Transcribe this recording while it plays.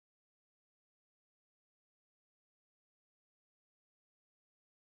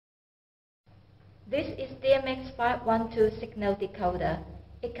This is DMX512 signal decoder.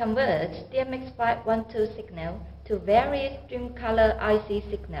 It converts DMX512 signal to various stream color IC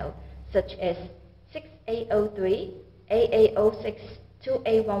signal such as 6803, 8806,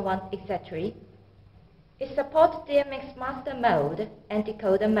 2811, etc. It supports DMX master mode and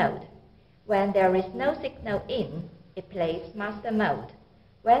decoder mode. When there is no signal in, it plays master mode.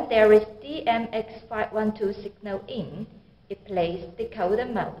 When there is DMX512 signal in, it plays decoder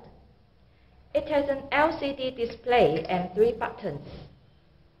mode. It has an LCD display and 3 buttons.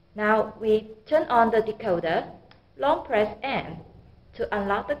 Now we turn on the decoder, long press M to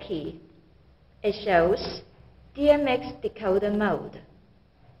unlock the key. It shows DMX decoder mode.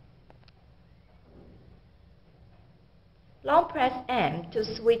 Long press M to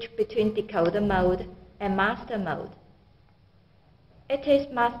switch between decoder mode and master mode. It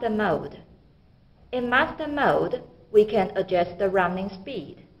is master mode. In master mode, we can adjust the running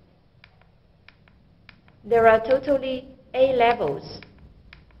speed. There are totally 8 levels.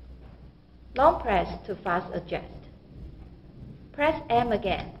 Long press to fast adjust. Press M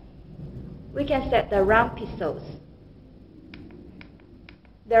again. We can set the run pixels.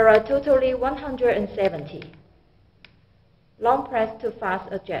 There are totally 170. Long press to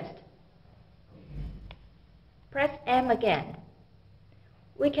fast adjust. Press M again.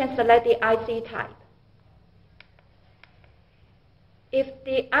 We can select the IC type. If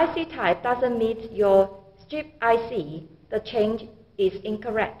the IC type doesn't meet your strip IC, the change is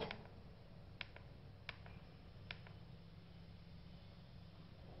incorrect.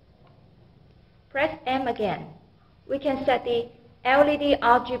 Press M again. We can set the LED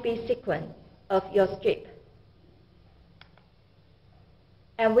RGB sequence of your strip.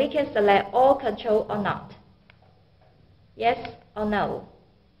 And we can select all control or not. Yes or no.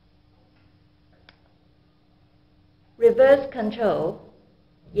 Reverse control.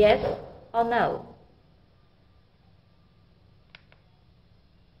 Yes or no.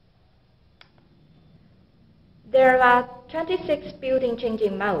 There are 26 built-in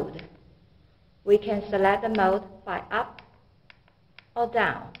changing modes. We can select the mode by up or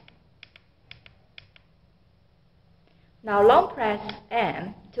down. Now long press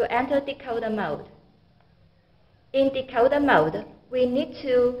M to enter decoder mode. In decoder mode, we need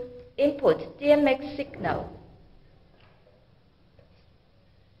to input DMX signal.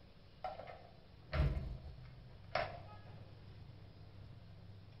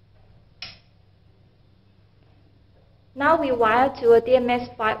 Now we wire to a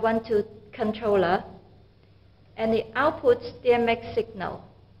DMX512 controller and it outputs DMX signal.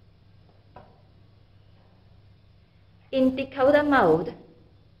 In decoder mode,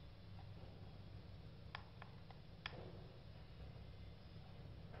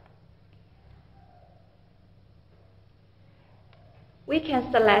 we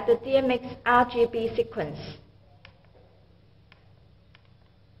can select the DMX RGB sequence.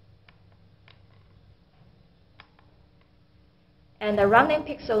 And the running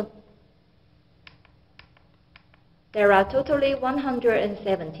pixel, there are totally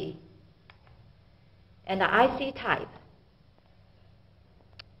 170. And the IC type.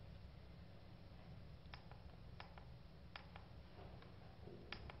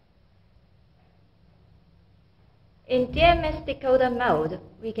 In DMS decoder mode,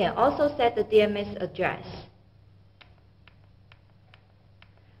 we can also set the DMS address.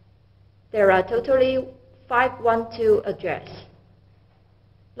 There are totally 512 address.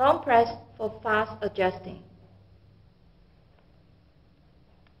 Long press for fast adjusting.